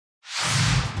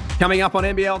Coming up on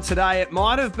NBL today, it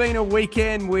might have been a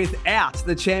weekend without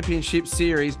the championship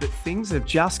series, but things have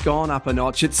just gone up a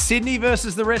notch. It's Sydney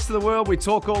versus the rest of the world. We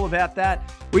talk all about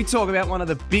that. We talk about one of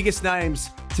the biggest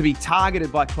names to be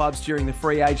targeted by clubs during the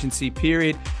free agency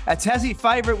period. A Tassie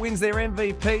favourite wins their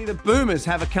MVP. The Boomers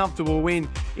have a comfortable win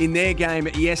in their game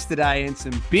yesterday, and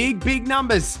some big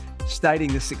numbers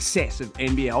stating the success of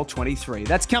NBL 23.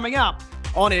 That's coming up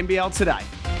on NBL today.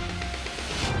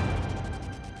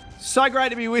 So great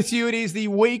to be with you. It is the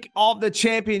week of the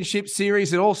championship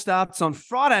series. It all starts on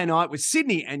Friday night with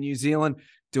Sydney and New Zealand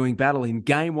doing battle in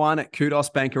Game 1 at Kudos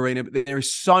Bank Arena. But there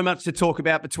is so much to talk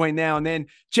about between now and then.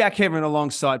 Jack Heverin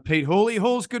alongside Pete Hooley.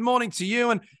 Hools, good morning to you.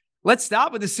 And let's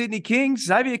start with the Sydney Kings.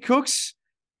 Xavier Cooks,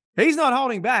 he's not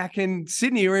holding back, and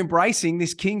Sydney are embracing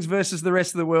this Kings versus the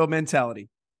rest of the world mentality.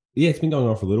 Yeah, it's been going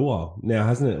on for a little while now,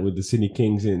 hasn't it, with the Sydney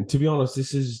Kings? And to be honest,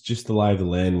 this is just the lay of the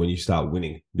land when you start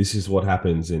winning. This is what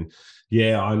happens. And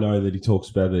yeah, I know that he talks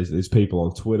about there's people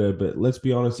on Twitter, but let's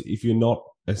be honest, if you're not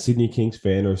a Sydney Kings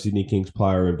fan or a Sydney Kings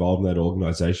player involved in that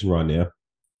organisation right now,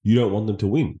 you don't want them to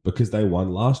win because they won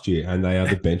last year and they are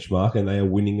the benchmark and they are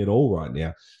winning it all right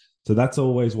now. So that's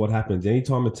always what happens.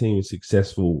 Anytime a team is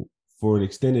successful for an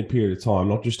extended period of time,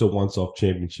 not just a once-off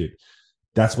championship,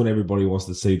 that's when everybody wants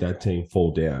to see that team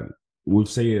fall down. We've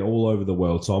seen it all over the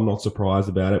world, so I'm not surprised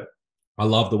about it. I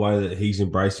love the way that he's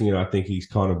embracing it. I think he's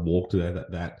kind of walked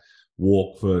that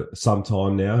walk for some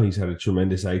time now. He's had a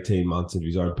tremendous 18 months of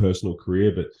his own personal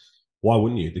career, but why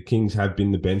wouldn't you? The Kings have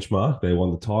been the benchmark. They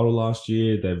won the title last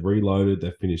year. They've reloaded.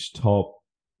 They've finished top.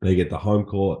 They get the home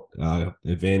court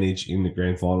advantage in the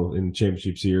grand final, in the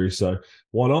championship series. So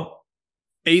why not?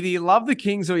 Either you love the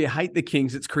Kings or you hate the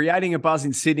Kings. It's creating a buzz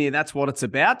in Sydney, and that's what it's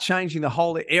about. Changing the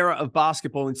whole era of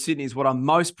basketball in Sydney is what I'm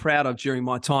most proud of during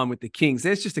my time with the Kings.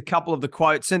 There's just a couple of the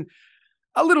quotes and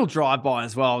a little drive-by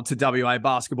as well to WA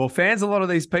basketball fans. A lot of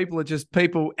these people are just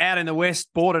people out in the West,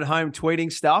 bored at home,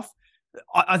 tweeting stuff.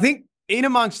 I think in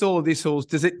amongst all of this, Halls,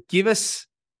 does it give us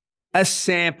a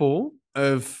sample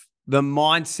of the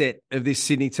mindset of this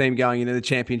Sydney team going into the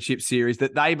championship series,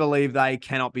 that they believe they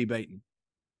cannot be beaten?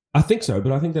 I think so,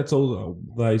 but I think that's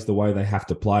always the way they have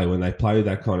to play. When they play with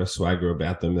that kind of swagger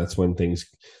about them, that's when things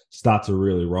start to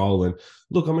really roll. And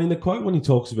look, I mean, the quote when he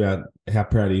talks about how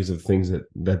proud he is of things that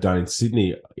they've done in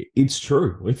Sydney, it's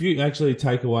true. If you actually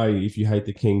take away, if you hate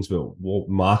the Kings, but what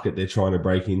market they're trying to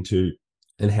break into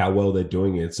and how well they're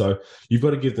doing it. So you've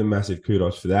got to give them massive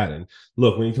kudos for that. And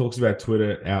look, when he talks about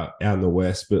Twitter out in the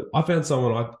West, but I found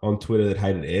someone on Twitter that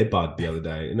hated Airbud the other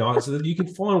day. And I said, you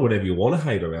can find whatever you want to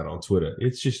hate about on Twitter.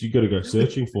 It's just, you've got to go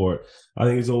searching for it. I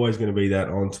think it's always going to be that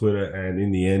on Twitter. And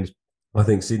in the end, I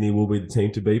think Sydney will be the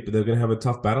team to beat, but they're going to have a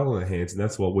tough battle on their hands. And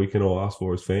that's what we can all ask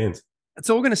for as fans. It's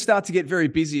all going to start to get very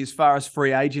busy as far as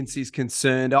free agency is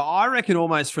concerned. I reckon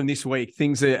almost from this week,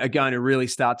 things are going to really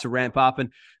start to ramp up.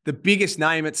 And the biggest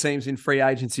name, it seems, in free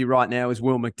agency right now is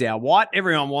Will McDowell-White.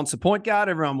 Everyone wants a point guard.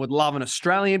 Everyone would love an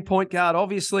Australian point guard,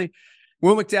 obviously.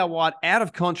 Will McDowell-White out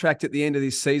of contract at the end of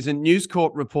this season. News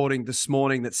Corp reporting this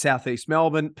morning that Southeast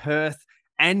Melbourne, Perth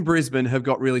and Brisbane have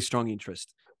got really strong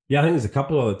interest. Yeah, I think there's a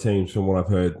couple of other teams from what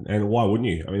I've heard. And why wouldn't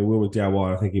you? I mean, Will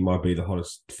McDowell-White, I think he might be the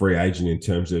hottest free agent in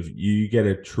terms of you get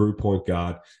a true point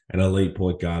guard, an elite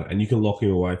point guard, and you can lock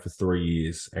him away for 3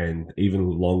 years and even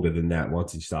longer than that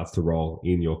once he starts to roll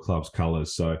in your club's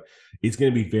colours. So it's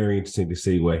going to be very interesting to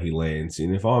see where he lands.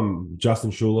 And if I'm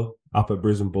Justin Schuller up at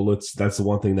Brisbane Bullets, that's the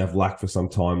one thing they've lacked for some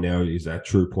time now is that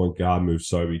true point guard, move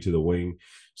Sobey to the wing.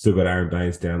 Still got Aaron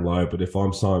Baines down low. But if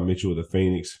I'm Simon Mitchell with the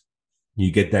Phoenix, you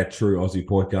get that true Aussie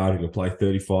point guard who can play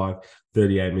 35,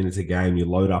 38 minutes a game. You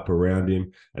load up around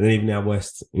him. And then even out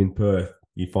west in Perth,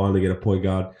 you finally get a point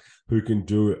guard who can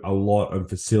do a lot and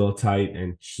facilitate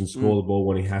and can score the ball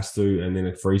when he has to. And then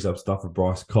it frees up stuff for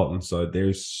Bryce Cotton. So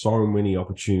there's so many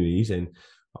opportunities. And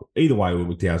either way, Will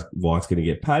McDowell-White's going to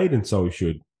get paid, and so he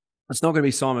should. It's not going to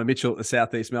be Simon Mitchell at the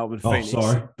Southeast Melbourne Phoenix. Oh,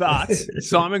 sorry. But,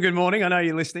 Simon, good morning. I know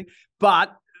you're listening.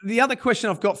 But the other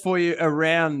question I've got for you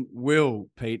around Will,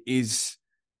 Pete, is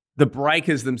the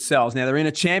Breakers themselves. Now, they're in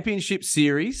a championship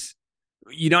series.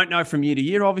 You don't know from year to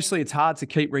year. Obviously, it's hard to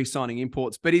keep re-signing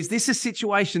imports. But is this a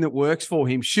situation that works for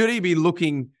him? Should he be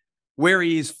looking where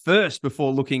he is first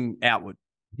before looking outward?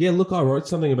 Yeah, look, I wrote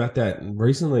something about that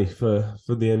recently for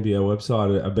the NBL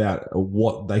website about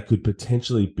what they could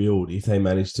potentially build if they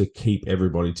manage to keep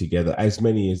everybody together, as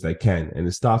many as they can. And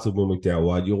it starts with Will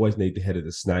McDowell-White. You always need the head of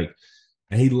the snake.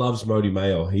 And he loves Mody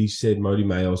Mayo. He said Mody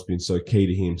Mayo has been so key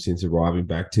to him since arriving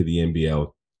back to the NBL,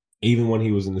 even when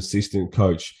he was an assistant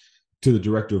coach to the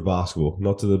director of basketball,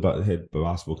 not to the head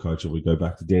basketball coach. And we go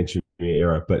back to Dan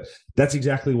era. But that's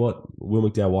exactly what Will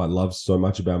McDowell-White loves so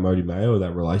much about Mody Mayo,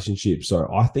 that relationship. So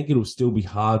I think it'll still be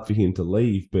hard for him to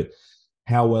leave, but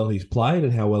how well he's played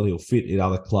and how well he'll fit in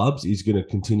other clubs is going to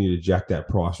continue to jack that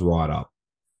price right up.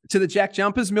 To the Jack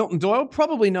Jumpers, Milton Doyle,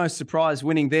 probably no surprise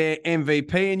winning their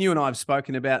MVP. And you and I have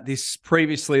spoken about this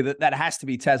previously, that has to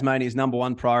be Tasmania's number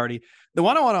one priority. The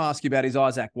one I want to ask you about is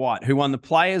Isaac White, who won the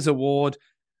Players Award.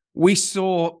 We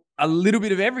saw a little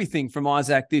bit of everything from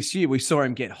Isaac this year. We saw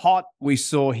him get hot. We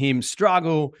saw him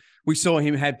struggle. We saw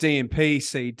him have DMP,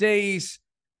 CDs.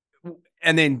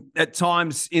 And then at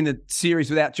times in the series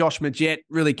without Josh Majette,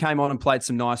 really came on and played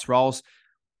some nice roles.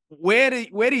 Where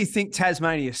do you think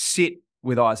Tasmania sit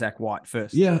with Isaac White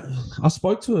first? Yeah, I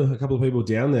spoke to a couple of people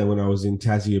down there when I was in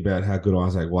Tassie about how good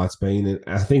Isaac White's been. And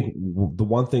I think the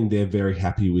one thing they're very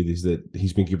happy with is that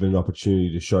he's been given an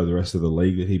opportunity to show the rest of the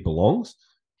league that he belongs.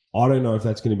 I don't know if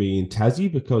that's going to be in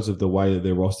Tassie because of the way that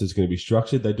their roster is going to be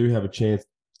structured. They do have a chance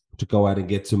to go out and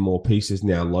get some more pieces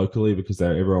now locally because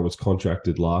everyone was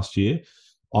contracted last year.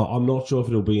 I'm not sure if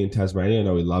it'll be in Tasmania. I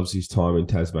know he loves his time in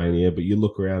Tasmania, but you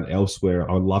look around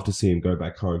elsewhere, I'd love to see him go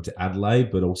back home to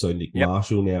Adelaide, but also Nick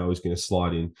Marshall now is going to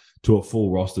slide in to a full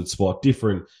rostered spot,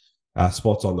 different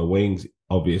spots on the wings,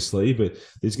 obviously, but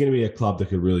there's going to be a club that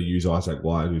could really use Isaac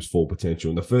White who's full potential.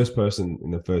 And the first person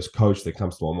and the first coach that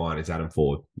comes to my mind is Adam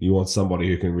Ford. You want somebody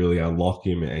who can really unlock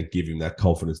him and give him that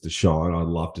confidence to shine. I'd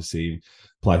love to see him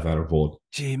play for Adam Ford.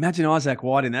 Gee, imagine Isaac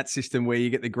White in that system where you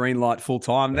get the green light full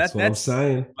time. That's what I'm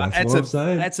saying.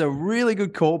 That's a really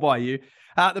good call by you.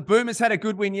 The Boomers had a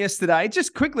good win yesterday.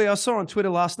 Just quickly, I saw on Twitter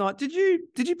last night. Did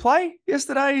you play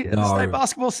yesterday at the State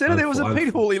Basketball Centre? There was a Pete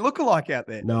Hawley lookalike out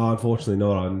there. No, unfortunately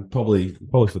not. I'm probably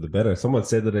for the better. Someone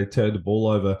said that I turned the ball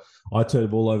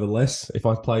over less if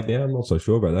I played down. I'm not so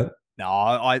sure about that. No,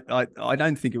 I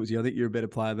don't think it was you. I think you're a better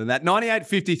player than that.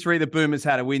 98-53, the Boomers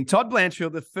had a win. Todd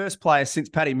Blanchfield, the first player since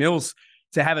Paddy Mills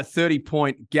to have a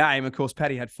 30-point game. Of course,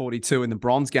 Paddy had 42 in the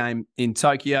bronze game in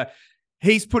Tokyo.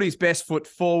 He's put his best foot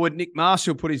forward. Nick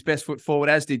Marshall put his best foot forward,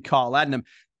 as did Kyle Adnam.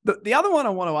 The other one I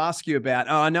want to ask you about,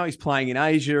 I know he's playing in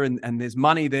Asia and there's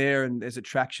money there and there's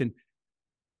attraction.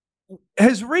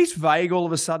 Has Reece Vague all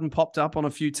of a sudden popped up on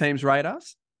a few teams'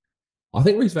 radars? I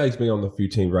think Reece Vague's been on the few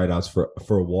team radars for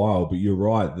a while, but you're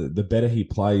right. The better he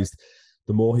plays,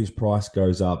 the more his price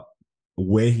goes up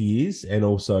where he is and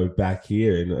also back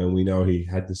here. And we know he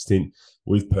had the stint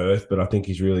with Perth, but I think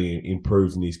he's really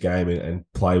improved in his game and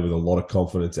played with a lot of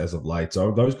confidence as of late.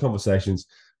 So those conversations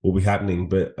will be happening,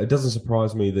 but it doesn't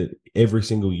surprise me that every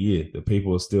single year that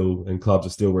people are still and clubs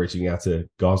are still reaching out to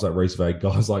guys like Reece Vague,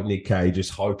 guys like Nick Kay,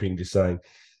 just hoping, just saying,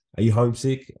 are you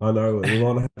homesick? I know we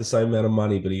might not have the same amount of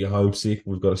money, but are you homesick?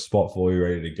 We've got a spot for you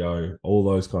ready to go. All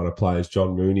those kind of players.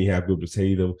 John Mooney, how good was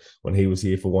he when he was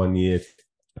here for 1 year?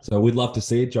 So we'd love to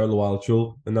see it. Joe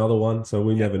Luala-Chul, another one. So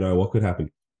we never know what could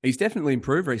happen. He's definitely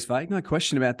improved, Reece Vague. No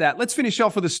question about that. Let's finish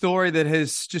off with a story that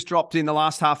has just dropped in the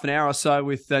last half an hour or so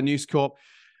with News Corp.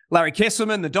 Larry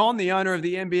Kesselman, the Don, the owner of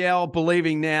the NBL,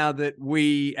 believing now that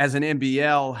we as an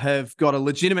NBL have got a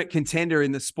legitimate contender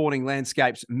in the sporting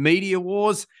landscape's media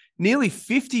wars. Nearly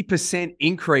 50%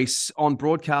 increase on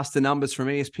broadcaster numbers from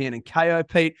ESPN and KO,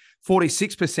 Pete.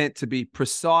 46% to be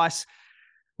precise.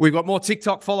 We've got more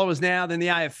TikTok followers now than the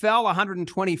AFL,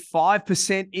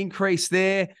 125% increase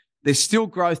there. There's still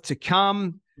growth to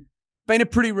come. Been a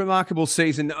pretty remarkable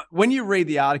season. When you read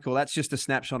the article, that's just a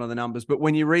snapshot of the numbers, but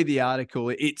when you read the article,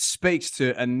 it speaks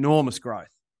to enormous growth.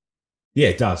 Yeah,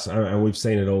 it does. And we've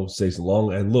seen it all season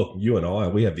long. And look, you and I,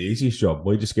 we have the easiest job.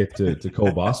 We just get to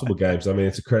call basketball games. I mean,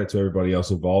 it's a credit to everybody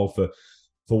else involved for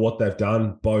what they've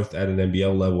done, both at an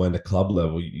NBL level and a club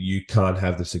level. You can't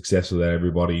have the success without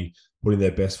everybody putting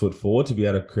their best foot forward to be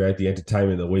able to create the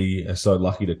entertainment that we are so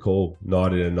lucky to call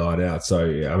night in and night out. So,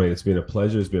 I mean, it's been a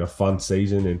pleasure. It's been a fun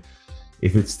season. And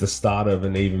if it's the start of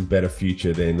an even better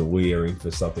future, then we are in for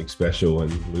something special.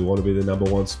 And we want to be the number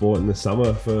one sport in the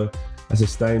summer for a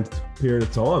sustained period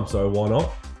of time. So why not?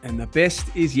 And the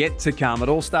best is yet to come. It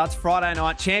all starts Friday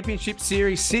night. Championship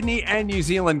Series, Sydney and New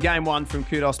Zealand, Game 1 from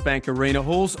Kudos Bank Arena.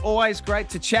 Halls, always great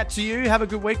to chat to you. Have a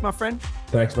good week, my friend.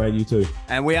 Thanks, mate. You too.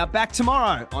 And we are back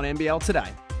tomorrow on NBL Today.